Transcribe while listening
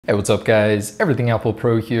Hey, what's up guys? Everything Apple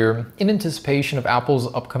Pro here. In anticipation of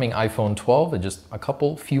Apple's upcoming iPhone 12 in just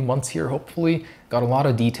a few months here, hopefully. Got a lot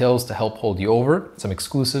of details to help hold you over. Some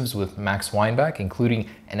exclusives with Max Weinbach, including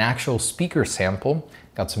an actual speaker sample.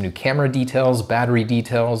 Got some new camera details, battery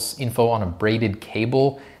details, info on a braided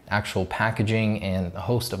cable, actual packaging, and a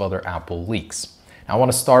host of other Apple leaks. Now, I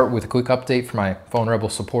want to start with a quick update for my Phone Rebel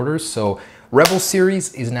supporters. So Rebel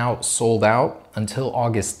series is now sold out until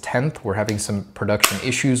August 10th. We're having some production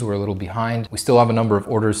issues. We're a little behind. We still have a number of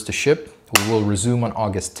orders to ship. We will resume on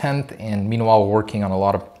August 10th. And meanwhile, we're working on a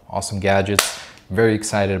lot of awesome gadgets. Very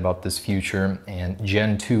excited about this future. And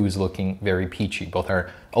Gen 2 is looking very peachy, both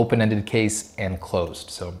our open-ended case and closed.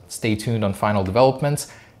 So stay tuned on final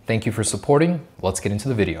developments. Thank you for supporting. Let's get into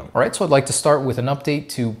the video. All right, so I'd like to start with an update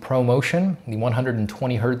to ProMotion, the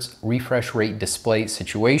 120 Hz refresh rate display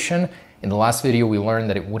situation. In the last video, we learned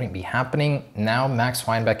that it wouldn't be happening. Now, Max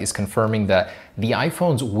Weinbach is confirming that the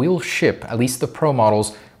iPhones will ship, at least the Pro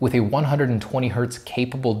models, with a 120 Hz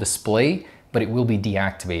capable display, but it will be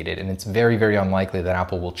deactivated. And it's very, very unlikely that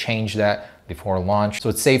Apple will change that before launch. So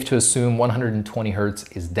it's safe to assume 120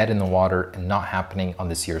 Hz is dead in the water and not happening on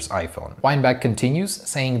this year's iPhone. Weinbach continues,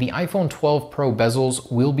 saying the iPhone 12 Pro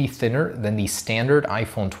bezels will be thinner than the standard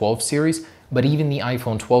iPhone 12 series, but even the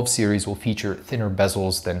iPhone 12 series will feature thinner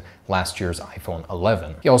bezels than last year's iPhone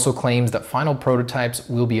 11. He also claims that final prototypes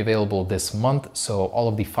will be available this month, so all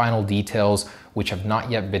of the final details, which have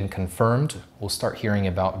not yet been confirmed, we'll start hearing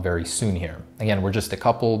about very soon here. Again, we're just a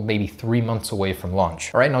couple, maybe 3 months away from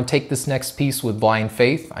launch. All right, now take this next piece with blind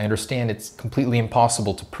faith. I understand it's completely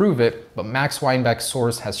impossible to prove it, but Max Weinbach's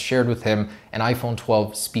source has shared with him an iPhone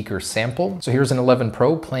 12 speaker sample. So here's an 11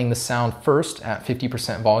 Pro playing the sound first at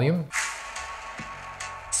 50% volume.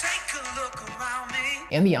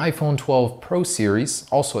 And the iPhone 12 Pro series,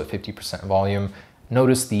 also at 50% volume.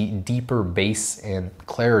 Notice the deeper bass and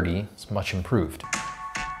clarity is much improved.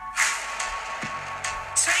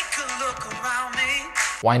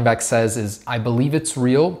 Weinbach says I believe it's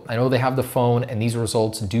real. I know they have the phone and these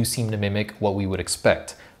results do seem to mimic what we would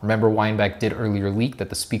expect. Remember, Weinbach did earlier leak that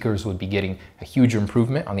the speakers would be getting a huge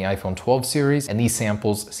improvement on the iPhone 12 series, and these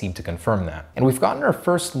samples seem to confirm that. And we've gotten our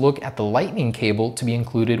first look at the lightning cable to be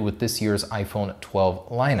included with this year's iPhone 12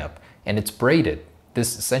 lineup, and it's braided.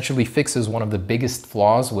 This essentially fixes one of the biggest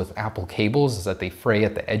flaws with Apple cables, is that they fray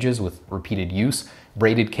at the edges with repeated use.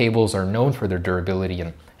 Braided cables are known for their durability,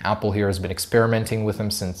 and Apple here has been experimenting with them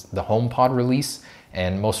since the HomePod release.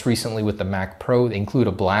 And most recently with the Mac Pro, they include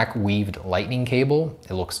a black weaved lightning cable.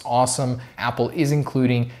 It looks awesome. Apple is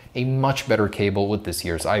including a much better cable with this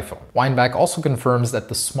year's iPhone. Weinbach also confirms that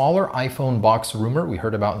the smaller iPhone box rumor we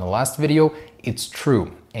heard about in the last video, it's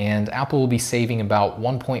true. And Apple will be saving about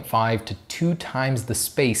 1.5 to 2 times the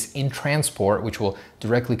space in transport, which will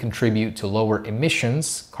directly contribute to lower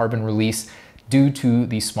emissions, carbon release, due to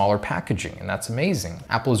the smaller packaging, and that's amazing.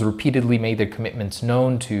 Apple has repeatedly made their commitments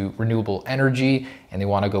known to renewable energy, and they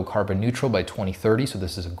want to go carbon neutral by 2030, so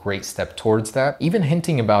this is a great step towards that. Even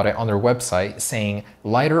hinting about it on their website, saying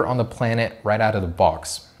lighter on the planet right out of the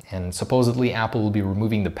box. And supposedly Apple will be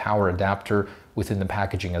removing the power adapter within the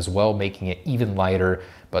packaging as well, making it even lighter,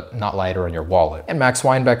 but not lighter on your wallet. And Max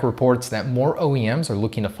Weinbach reports that more OEMs are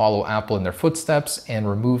looking to follow Apple in their footsteps and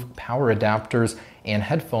remove power adapters and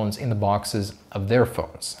headphones in the boxes of their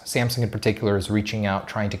phones. Samsung in particular is reaching out,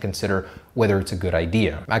 trying to consider whether it's a good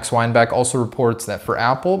idea. Max Weinbach also reports that for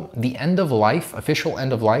Apple, the end of life, official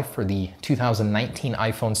end of life for the 2019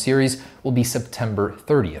 iPhone series will be September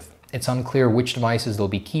 30th. It's unclear which devices they'll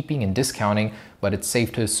be keeping and discounting, but it's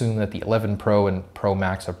safe to assume that the 11 Pro and Pro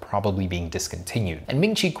Max are probably being discontinued. And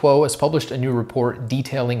Ming-Chi Kuo has published a new report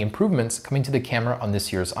detailing improvements coming to the camera on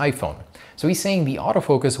this year's iPhone. So he's saying the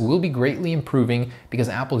autofocus will be greatly improving because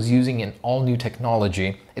Apple is using an all-new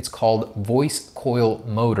technology. It's called voice coil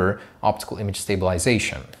motor optical image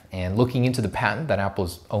stabilization. And looking into the patent that Apple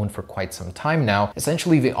has owned for quite some time now,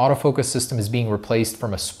 essentially the autofocus system is being replaced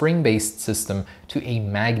from a spring-based system to a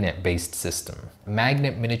magnet-based system.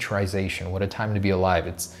 Magnet miniaturization, what a time to be alive.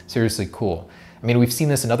 It's seriously cool. I mean, we've seen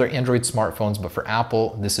this in other Android smartphones, but for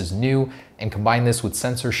Apple, this is new. And combine this with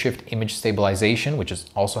sensor shift image stabilization, which is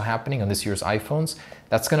also happening on this year's iPhones,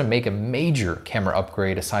 that's gonna make a major camera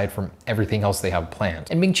upgrade aside from everything else they have planned.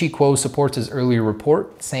 And Ming-Chi Kuo supports his earlier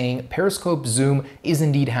report, saying Periscope zoom is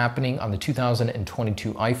indeed happening on the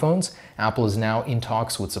 2022 iPhones. Apple is now in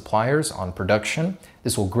talks with suppliers on production.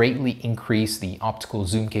 This will greatly increase the optical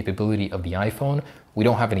zoom capability of the iPhone. We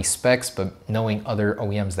don't have any specs, but knowing other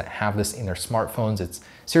OEMs that have this in their smartphones, it's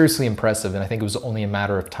seriously impressive, and I think it was only a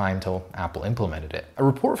matter of time till Apple implemented it. A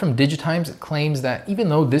report from Digitimes claims that even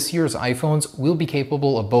though this year's iPhones will be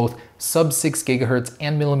capable of both sub 6 GHz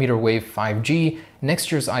and millimeter wave 5G,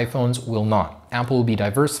 next year's iPhones will not. Apple will be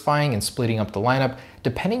diversifying and splitting up the lineup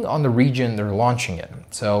depending on the region they're launching in.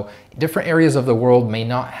 So different areas of the world may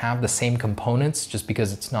not have the same components just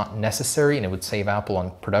because it's not necessary and it would save Apple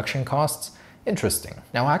on production costs. Interesting.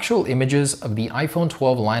 Now, actual images of the iPhone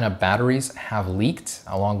 12 lineup batteries have leaked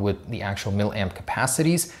along with the actual milliamp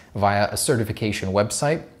capacities via a certification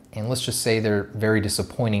website. And let's just say they're very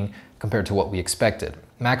disappointing compared to what we expected.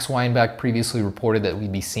 Max Weinbach previously reported that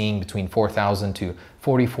we'd be seeing between 4,000 to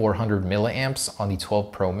 4,400 milliamps on the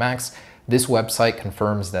 12 Pro Max. This website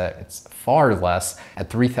confirms that it's far less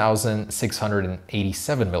at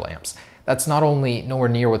 3,687 milliamps. That's not only nowhere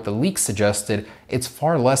near what the leak suggested, it's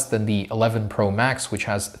far less than the 11 Pro Max, which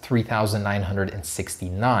has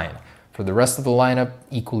 3,969. For the rest of the lineup,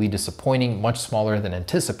 equally disappointing, much smaller than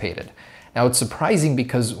anticipated. Now, it's surprising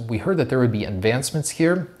because we heard that there would be advancements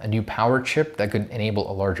here, a new power chip that could enable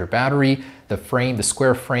a larger battery. The frame, the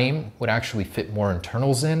square frame, would actually fit more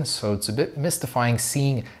internals in, so it's a bit mystifying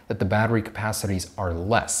seeing that the battery capacities are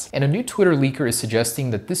less. And a new Twitter leaker is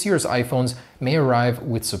suggesting that this year's iPhones may arrive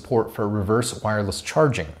with support for reverse wireless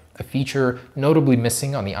charging, a feature notably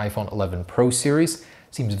missing on the iPhone 11 Pro series.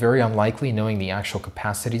 Seems very unlikely knowing the actual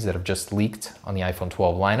capacities that have just leaked on the iPhone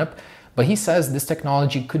 12 lineup. But he says this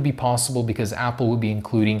technology could be possible because Apple would be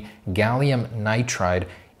including gallium nitride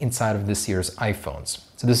inside of this year's iPhones.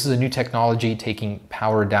 So this is a new technology taking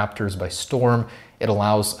power adapters by storm. It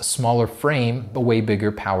allows a smaller frame, but way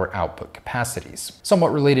bigger power output capacities.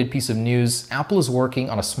 Somewhat related piece of news, Apple is working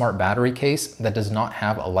on a smart battery case that does not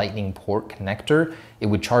have a lightning port connector. It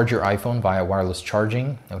would charge your iPhone via wireless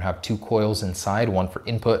charging. It would have two coils inside, one for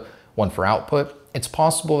input, one for output. It's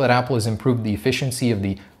possible that Apple has improved the efficiency of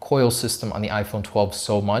the coil system on the iPhone 12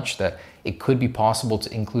 so much that it could be possible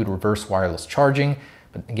to include reverse wireless charging.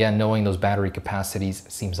 But again, knowing those battery capacities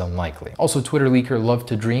seems unlikely. Also, Twitter leaker Love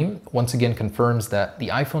to Dream once again confirms that the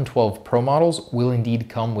iPhone 12 Pro models will indeed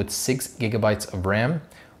come with 6 GB of RAM.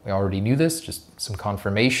 We already knew this, just some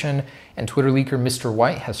confirmation. And Twitter leaker Mr.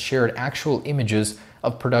 White has shared actual images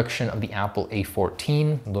of production of the Apple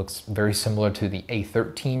A14. It looks very similar to the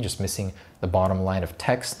A13, just missing the bottom line of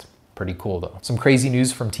text. Pretty cool though. Some crazy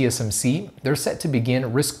news from TSMC. They're set to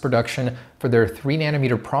begin risk production for their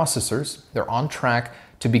 3nm processors. They're on track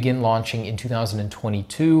to begin launching in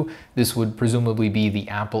 2022. This would presumably be the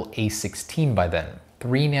Apple A16 by then.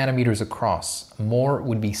 3 nanometers across. More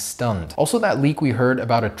would be stunned. Also, that leak we heard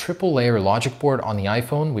about a triple layer logic board on the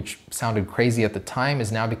iPhone, which sounded crazy at the time,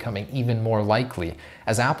 is now becoming even more likely,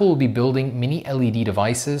 as Apple will be building mini LED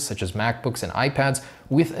devices such as MacBooks and iPads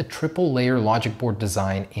with a triple layer logic board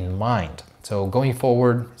design in mind. So going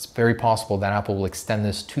forward, it's very possible that Apple will extend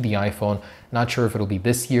this to the iPhone. Not sure if it'll be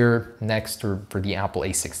this year, next, or for the Apple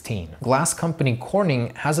A16. Glass company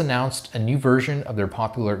Corning has announced a new version of their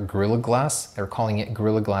popular Gorilla Glass. They're calling it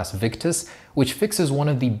Gorilla Glass Victus, which fixes one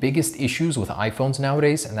of the biggest issues with iPhones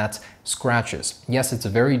nowadays, and that's scratches. Yes, it's a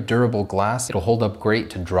very durable glass. It'll hold up great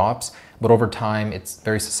to drops, but over time, it's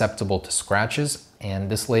very susceptible to scratches, and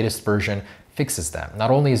this latest version fixes that.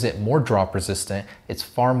 Not only is it more drop resistant, it's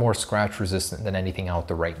far more scratch resistant than anything out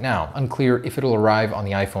there right now. Unclear if it'll arrive on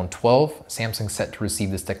the iPhone 12. Samsung's set to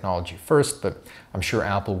receive this technology first, but I'm sure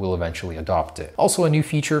Apple will eventually adopt it. Also, a new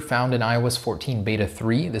feature found in iOS 14 Beta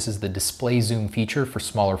 3. This is the display zoom feature for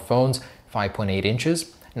smaller phones, 5.8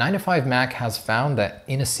 inches. 9to5Mac has found that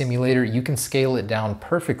in a simulator, you can scale it down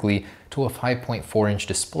perfectly to a 5.4-inch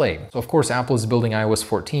display. So of course, Apple is building iOS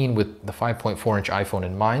 14 with the 5.4-inch iPhone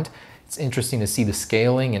in mind. It's interesting to see the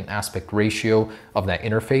scaling and aspect ratio of that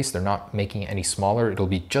interface. They're not making it any smaller. It'll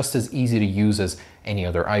be just as easy to use as any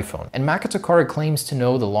other iPhone. And Macatakara claims to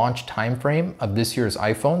know the launch timeframe of this year's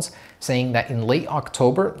iPhones, saying that in late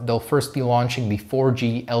October, they'll first be launching the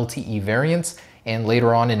 4G LTE variants, and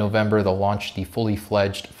later on in November, they'll launch the fully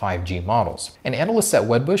fledged 5G models. And analysts at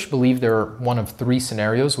Wedbush believe there are one of 3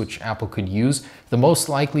 scenarios which Apple could use, the most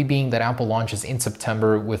likely being that Apple launches in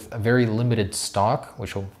September with a very limited stock,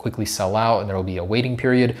 which will quickly sell out and there will be a waiting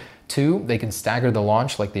period. 2, they can stagger the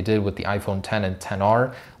launch like they did with the iPhone 10 and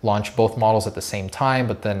 10R, launch both models at the same time,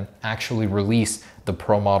 but then actually release the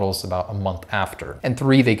Pro models about a month after. And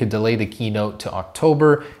 3, they could delay the keynote to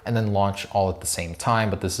October and then launch all at the same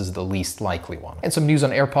time, but this is the least likely one. And some news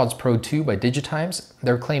on AirPods Pro 2 by Digitimes.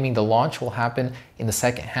 They're claiming the launch will happen in the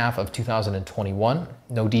second half of 2021.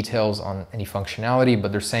 No details on any functionality,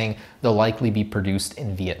 but they're saying they'll likely be produced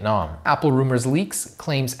in Vietnam. Apple Rumors Leaks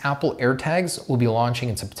claims Apple AirTags will be launching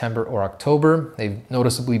in September or October. They've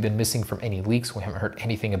noticeably been missing from any leaks. We haven't heard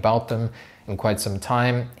anything about them. in quite some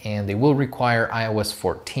time, and they will require iOS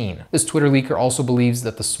 14. This Twitter leaker also believes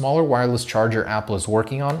that the smaller wireless charger Apple is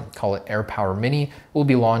working on, call it AirPower Mini, will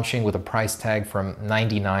be launching with a price tag from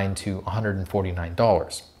 $99 to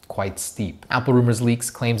 $149. Quite steep. Apple Rumors Leaks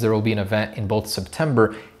claims there will be an event in both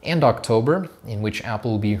September and October in which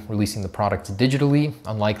Apple will be releasing the product digitally,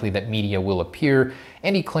 unlikely that media will appear,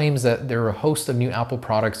 and he claims that there are a host of new Apple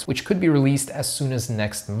products which could be released as soon as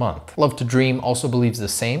next month. Love to Dream also believes the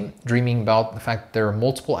same, dreaming about the fact that there are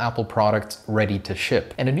multiple Apple products ready to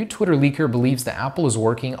ship. And a new Twitter leaker believes that Apple is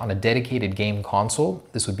working on a dedicated game console.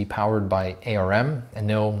 This would be powered by ARM, and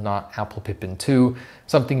no, not Apple Pippin 2,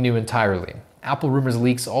 something new entirely. Apple Rumors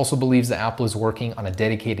Leaks also believes that Apple is working on a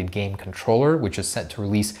dedicated game controller, which is set to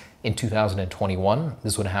release in 2021.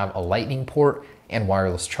 This would have a lightning port and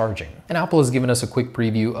wireless charging. And Apple has given us a quick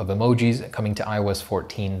preview of emojis coming to iOS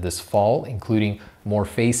 14 this fall, including more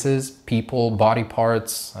faces, people, body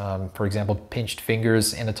parts, for example, pinched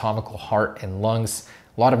fingers, anatomical heart and lungs,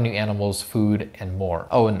 a lot of new animals, food, and more.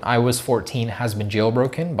 Oh, and iOS 14 has been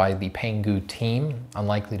jailbroken by the Pangu team.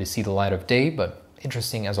 Unlikely to see the light of day, but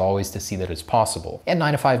interesting as always to see that it's possible. And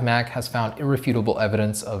 9to5Mac has found irrefutable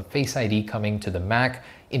evidence of Face ID coming to the Mac,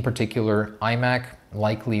 in particular iMac,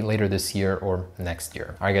 likely later this year or next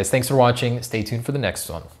year. All right guys, thanks for watching. Stay tuned for the next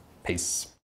one. Peace.